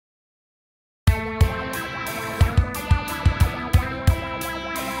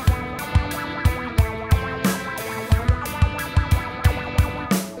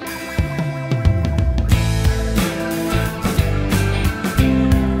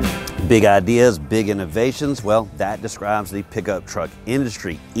Big ideas, big innovations, well, that describes the pickup truck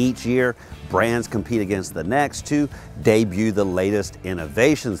industry. Each year, brands compete against the next to debut the latest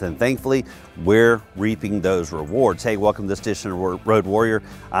innovations, and thankfully, we're reaping those rewards. Hey, welcome to this edition of Road Warrior.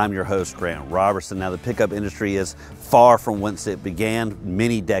 I'm your host, Grant Roberson. Now, the pickup industry is far from whence it began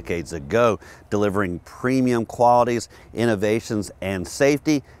many decades ago, delivering premium qualities, innovations, and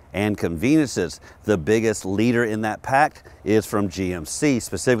safety and conveniences. The biggest leader in that pack is from GMC,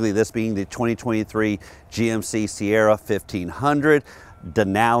 specifically this being the 2023 GMC Sierra 1500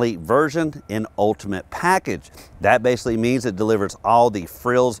 Denali version in Ultimate Package. That basically means it delivers all the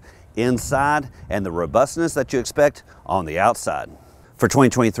frills inside and the robustness that you expect on the outside. For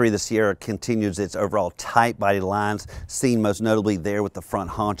 2023, the Sierra continues its overall tight body lines, seen most notably there with the front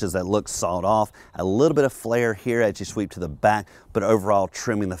haunches that look sawed off. A little bit of flare here as you sweep to the back, but overall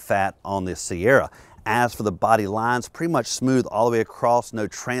trimming the fat on this Sierra. As for the body lines, pretty much smooth all the way across, no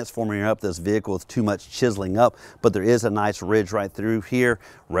transforming up this vehicle with too much chiseling up, but there is a nice ridge right through here,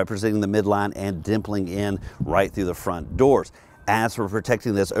 representing the midline and dimpling in right through the front doors. As for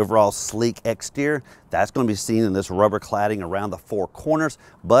protecting this overall sleek exterior, that's going to be seen in this rubber cladding around the four corners,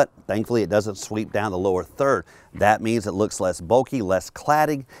 but thankfully it doesn't sweep down the lower third. That means it looks less bulky, less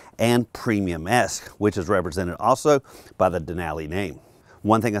cladding, and premium-esque, which is represented also by the Denali name.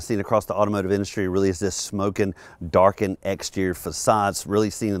 One thing I've seen across the automotive industry really is this smoking, darkened exterior facades,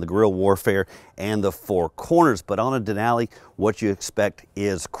 really seen in the grille warfare and the four corners. But on a Denali, what you expect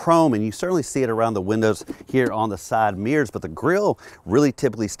is chrome, and you certainly see it around the windows here on the side mirrors, but the grille really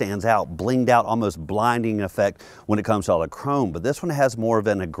typically stands out, blinged out, almost blinding effect when it comes to all the chrome. But this one has more of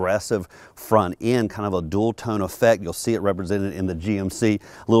an aggressive front end, kind of a dual tone effect. You'll see it represented in the GMC,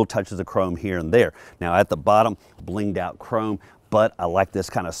 little touches of chrome here and there. Now at the bottom, blinged out chrome, but I like this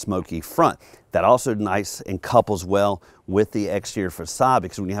kind of smoky front. That also nice and couples well with the exterior facade,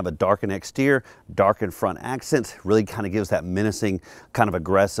 because when you have a darkened exterior, darkened front accents, really kind of gives that menacing, kind of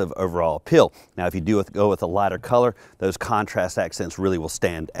aggressive overall appeal. Now, if you do go with a lighter color, those contrast accents really will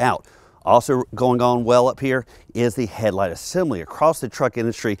stand out. Also going on well up here is the headlight assembly. Across the truck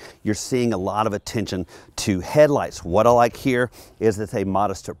industry, you're seeing a lot of attention to headlights. What I like here is it's a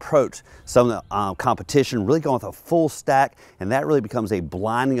modest approach. Some of the competition really going with a full stack, and that really becomes a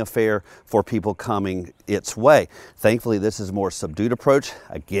blinding affair for people coming its way. Thankfully, this is a more subdued approach,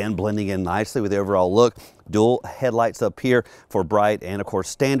 again blending in nicely with the overall look. Dual headlights up here for bright and of course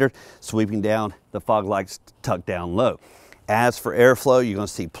standard, sweeping down, the fog lights tucked down low. As for airflow, you're going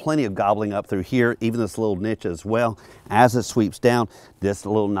to see plenty of gobbling up through here, even this little niche as well. As it sweeps down, this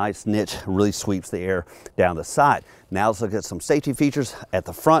little nice niche really sweeps the air down the side. Now let's look at some safety features at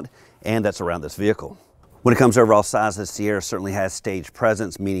the front, and that's around this vehicle. When it comes to overall size, the Sierra certainly has stage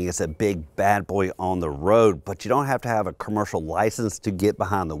presence, meaning it's a big bad boy on the road, but you don't have to have a commercial license to get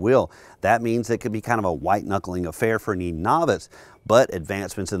behind the wheel. That means it could be kind of a white knuckling affair for any novice, but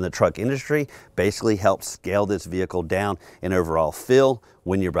advancements in the truck industry basically help scale this vehicle down in overall feel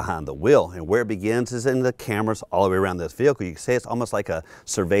when you're behind the wheel. And where it begins is in the cameras all the way around this vehicle. You can say it's almost like a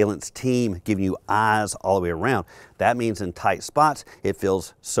surveillance team giving you eyes all the way around. That means in tight spots, it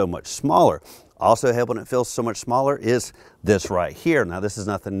feels so much smaller. Also helping it feel so much smaller is this right here. Now this is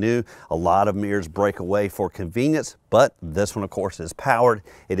nothing new. A lot of mirrors break away for convenience, but this one of course is powered.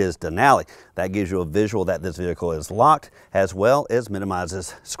 It is Denali. That gives you a visual that this vehicle is locked, as well as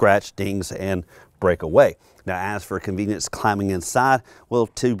minimizes scratch, dings, and breakaway. Now as for convenience climbing inside, well,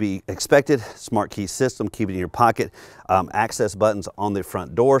 to be expected, smart key system, keep it in your pocket, access buttons on the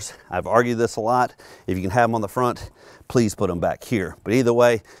front doors. I've argued this a lot. If you can have them on the front, please put them back here. But either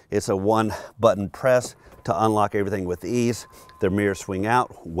way, it's a one button press to unlock everything with ease. The mirrors swing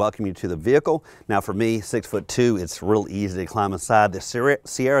out, welcome you to the vehicle. Now for me, 6'2", it's real easy to climb inside. The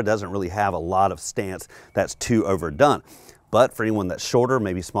Sierra doesn't really have a lot of stance that's too overdone. But for anyone that's shorter,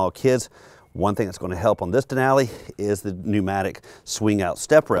 maybe small kids, one thing that's going to help on this Denali is the pneumatic swing out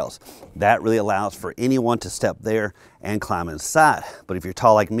step rails. That really allows for anyone to step there and climb inside. But if you're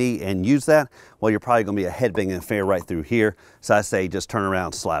tall like me and use that, well, you're probably going to be a headbanging affair right through here. So I say just turn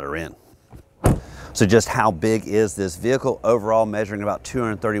around, slide her in. So just how big is this vehicle? Overall measuring about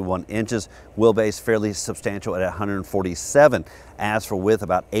 231 inches, wheelbase fairly substantial at 147. As for width,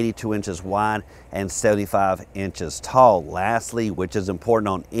 about 82 inches wide and 75 inches tall. Lastly, which is important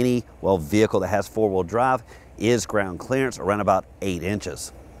on any vehicle that has four-wheel drive, is ground clearance around about 8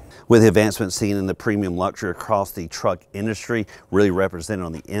 inches. With the advancements seen in the premium luxury across the truck industry, really represented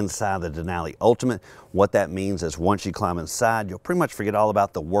on the inside of the Denali Ultimate, what that means is once you climb inside, you'll pretty much forget all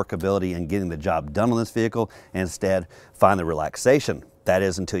about the workability and getting the job done on this vehicle, and instead find the relaxation. That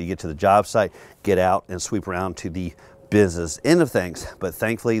is until you get to the job site, get out and sweep around to the business end of things, but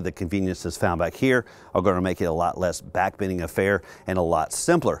thankfully the conveniences found back here are going to make it a lot less back-bending affair and a lot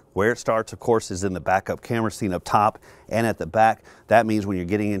simpler. Where it starts, of course, is in the backup camera seen up top and at the back. That means when you're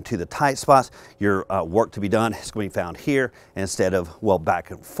getting into the tight spots, your work to be done is going to be found here instead of, well,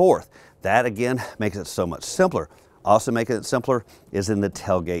 back and forth. That again makes it so much simpler. Also making it simpler is in the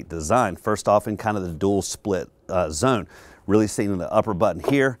tailgate design. First off, in kind of the dual split zone, really seen in the upper button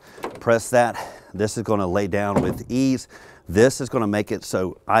here. Press that. This is going to lay down with ease. This is going to make it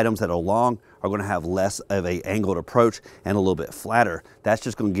so items that are long are going to have less of a angled approach and a little bit flatter. That's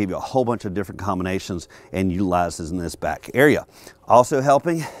just going to give you a whole bunch of different combinations and utilizes in this back area. Also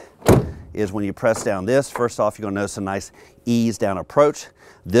helping is when you press down this, first off, you're going to notice a nice ease down approach.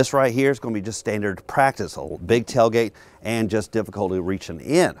 This right here is going to be just standard practice, a big tailgate and just difficulty reaching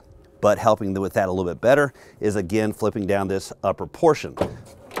in. But helping with that a little bit better is again flipping down this upper portion.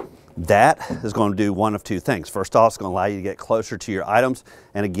 That is going to do one of two things. First off, it's going to allow you to get closer to your items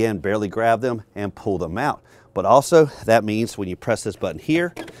and again, barely grab them and pull them out. But also that means when you press this button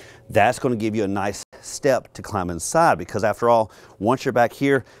here, that's going to give you a nice step to climb inside, because after all, once you're back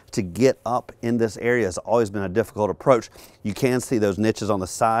here, to get up in this area has always been a difficult approach. You can see those niches on the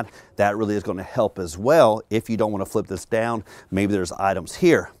side. That really is going to help as well if you don't want to flip this down. Maybe there's items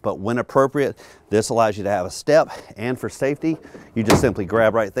here, but when appropriate, this allows you to have a step, and for safety, you just simply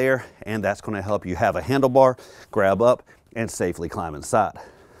grab right there, and that's going to help you have a handlebar, grab up, and safely climb inside.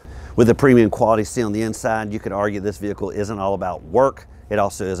 With the premium quality steel on the inside, you could argue this vehicle isn't all about work. It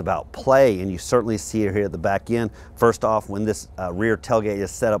also is about play, and you certainly see it here at the back end. First off, when this rear tailgate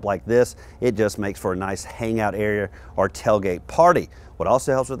is set up like this, it just makes for a nice hangout area or tailgate party. What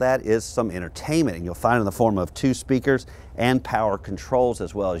also helps with that is some entertainment, and you'll find it in the form of 2 speakers and power controls,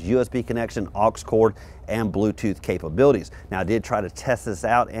 as well as USB connection, aux cord, and Bluetooth capabilities. Now, I did try to test this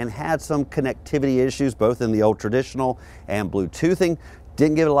out and had some connectivity issues, both in the old traditional and Bluetoothing.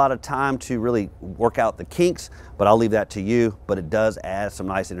 Didn't give it a lot of time to really work out the kinks, but I'll leave that to you. But it does add some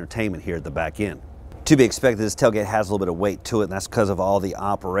nice entertainment here at the back end. To be expected, this tailgate has a little bit of weight to it, and that's because of all the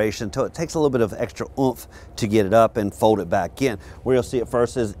operation. So it takes a little bit of extra oomph to get it up and fold it back in. Where you'll see it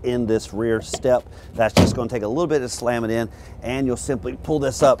first is in this rear step. That's just going to take a little bit to slam it in, and you'll simply pull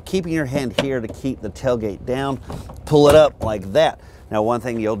this up, keeping your hand here to keep the tailgate down. Pull it up like that. Now, one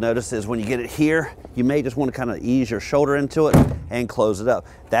thing you'll notice is when you get it here, you may just want to kind of ease your shoulder into it and close it up.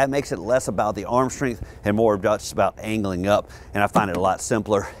 That makes it less about the arm strength and more just about angling up, and I find it a lot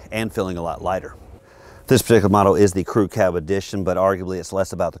simpler and feeling a lot lighter. This particular model is the Crew Cab Edition, but arguably it's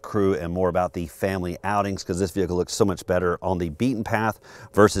less about the crew and more about the family outings, because this vehicle looks so much better on the beaten path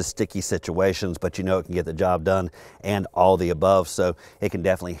versus sticky situations, but you know it can get the job done and all the above, so it can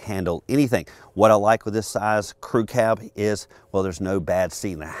definitely handle anything. What I like with this size crew cab is, well, there's no bad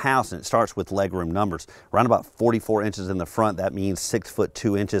seat in the house, and it starts with legroom numbers. Around about 44 inches in the front, that means 6 foot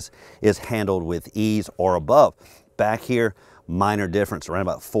 2 inches is handled with ease or above. Back here, minor difference, around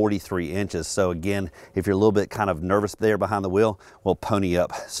about 43 inches. So again, if you're a little bit kind of nervous there behind the wheel, we'll pony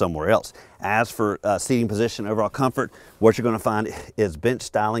up somewhere else. As for seating position, overall comfort, what you're going to find is bench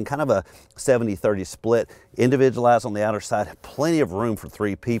styling, kind of a 70-30 split, individualized on the outer side, plenty of room for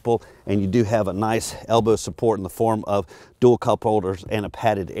 3 people, and you do have a nice elbow support in the form of dual cup holders and a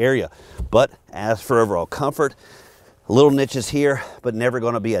padded area. But as for overall comfort, little niches here, but never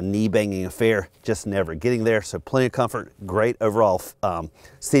going to be a knee-banging affair, just never getting there. So plenty of comfort, great overall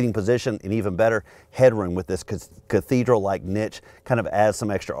seating position, and even better, headroom with this cathedral-like niche, kind of adds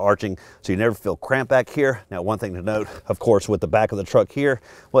some extra arching, so you never feel cramped back here. Now, one thing to note, of course, with the back of the truck here,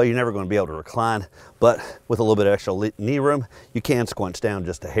 well, you're never going to be able to recline, but with a little bit of extra knee room, you can squinch down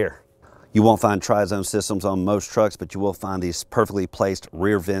just a hair. You won't find tri-zone systems on most trucks, but you will find these perfectly placed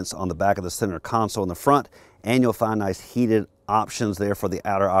rear vents on the back of the center console in the front, and you'll find nice heated options there for the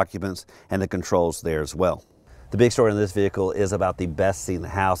outer occupants and the controls there as well. The big story in this vehicle is about the best seat in the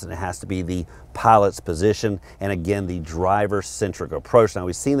house, and it has to be the pilot's position, and again, the driver-centric approach. Now,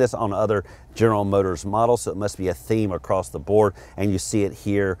 we've seen this on other General Motors models, so it must be a theme across the board, and you see it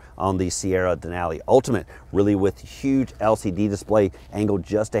here on the Sierra Denali Ultimate, really with huge LCD display angled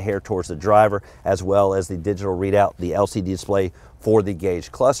just a hair towards the driver, as well as the digital readout, the LCD display for the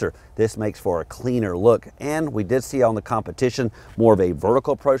gauge cluster. This makes for a cleaner look, and we did see on the competition more of a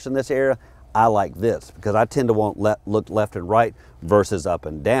vertical approach in this area. I like this because I tend to want look left and right versus up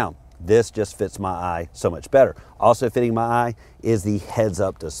and down. This just fits my eye so much better. Also fitting my eye is the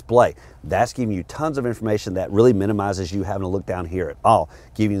heads-up display. That's giving you tons of information that really minimizes you having to look down here at all,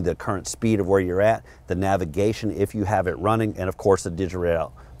 giving you the current speed of where you're at, the navigation if you have it running, and of course the digital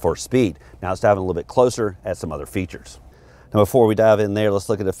readout for speed. Now let's dive in a little bit closer at some other features. Now, before we dive in there, let's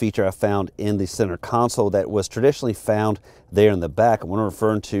look at a feature I found in the center console that was traditionally found there in the back. And what I'm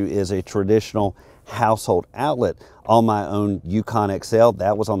referring to is a traditional household outlet. On my own Yukon XL,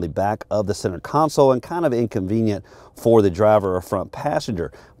 that was on the back of the center console and kind of inconvenient for the driver or front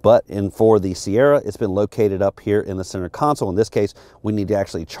passenger. But for the Sierra, it's been located up here in the center console. In this case, we need to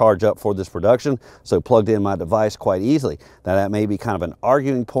actually charge up for this production, so plugged in my device quite easily. Now, that may be kind of an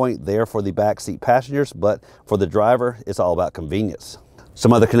arguing point there for the backseat passengers, but for the driver, it's all about convenience.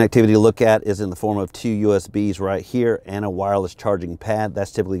 Some other connectivity to look at is in the form of 2 USBs right here and a wireless charging pad.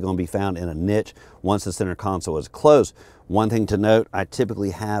 That's typically going to be found in a niche once the center console is closed. One thing to note, I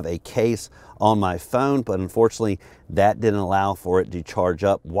typically have a case on my phone, but unfortunately that didn't allow for it to charge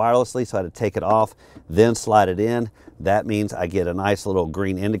up wirelessly, so I had to take it off, then slide it in. That means I get a nice little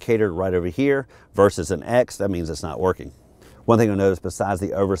green indicator right over here versus an X. That means it's not working. One thing you'll notice besides the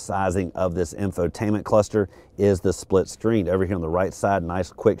oversizing of this infotainment cluster is the split screen. Over here on the right side,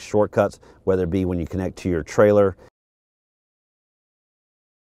 nice quick shortcuts, whether it be when you connect to your trailer.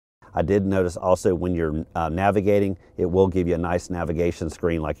 I did notice also when you're navigating, it will give you a nice navigation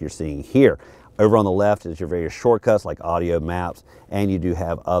screen like you're seeing here. Over on the left is your various shortcuts like audio, maps, and you do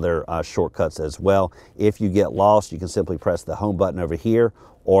have other shortcuts as well. If you get lost, you can simply press the home button over here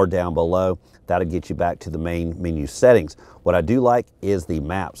or down below. That'll get you back to the main menu settings. What I do like is the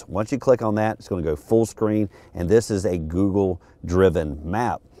maps. Once you click on that, it's going to go full screen, and this is a Google-driven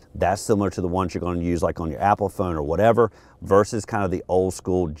map. That's similar to the ones you're going to use like on your Apple phone or whatever, versus kind of the old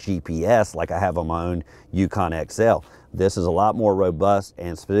school GPS like I have on my own Yukon XL. This is a lot more robust,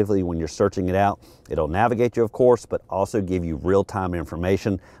 and specifically when you're searching it out, it'll navigate you, of course, but also give you real-time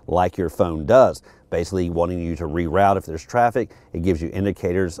information like your phone does. Basically wanting you to reroute if there's traffic. It gives you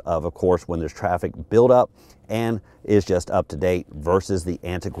indicators of course, when there's traffic buildup, and is just up to date versus the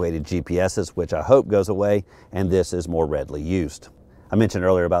antiquated GPSs, which I hope goes away, and this is more readily used. I mentioned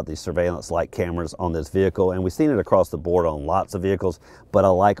earlier about the surveillance-like cameras on this vehicle, and we've seen it across the board on lots of vehicles, but I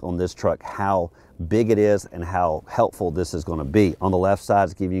like on this truck how big it is and how helpful this is going to be. On the left side,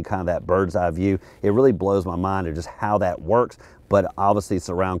 it's giving you kind of that bird's eye view. It really blows my mind of just how that works, but obviously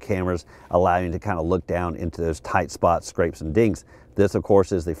surround cameras allow you to kind of look down into those tight spots, scrapes, and dings. This, of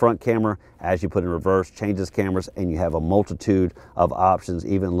course, is the front camera. As you put in reverse, changes cameras, and you have a multitude of options,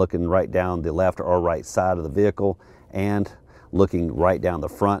 even looking right down the left or right side of the vehicle and looking right down the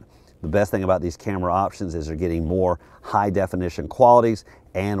front. The best thing about these camera options is they're getting more high definition qualities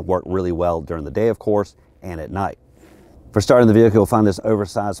and work really well during the day, of course, and at night. For starting the vehicle, you'll find this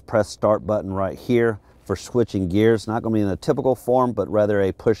oversized press start button right here. For switching gears, not going to be in a typical form, but rather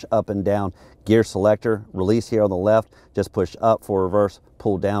a push up and down gear selector. Release here on the left, just push up for reverse,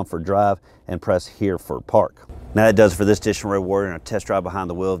 pull down for drive, and press here for park. Now that does it for this edition of Road Warrior and a test drive behind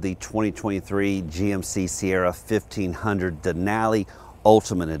the wheel of the 2023 GMC Sierra 1500 Denali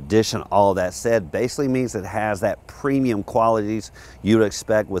Ultimate Edition. All that said basically means it has that premium qualities you would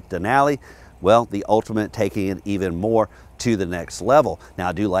expect with Denali. Well, the Ultimate taking it even more to the next level. Now,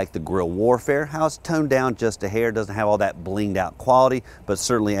 I do like the grille warfare, how it's toned down just a hair, doesn't have all that blinged out quality, but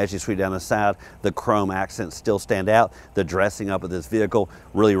certainly as you sweep down the side, the chrome accents still stand out. The dressing up of this vehicle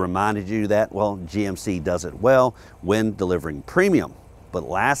really reminded you that, well, GMC does it well when delivering premium. But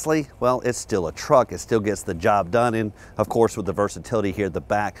lastly, well, it's still a truck. It still gets the job done. And of course, with the versatility here at the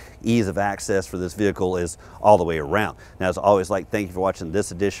back, ease of access for this vehicle is all the way around. Now, as always, thank you for watching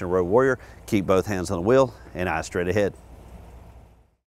this edition of Road Warrior. Keep both hands on the wheel and eyes straight ahead.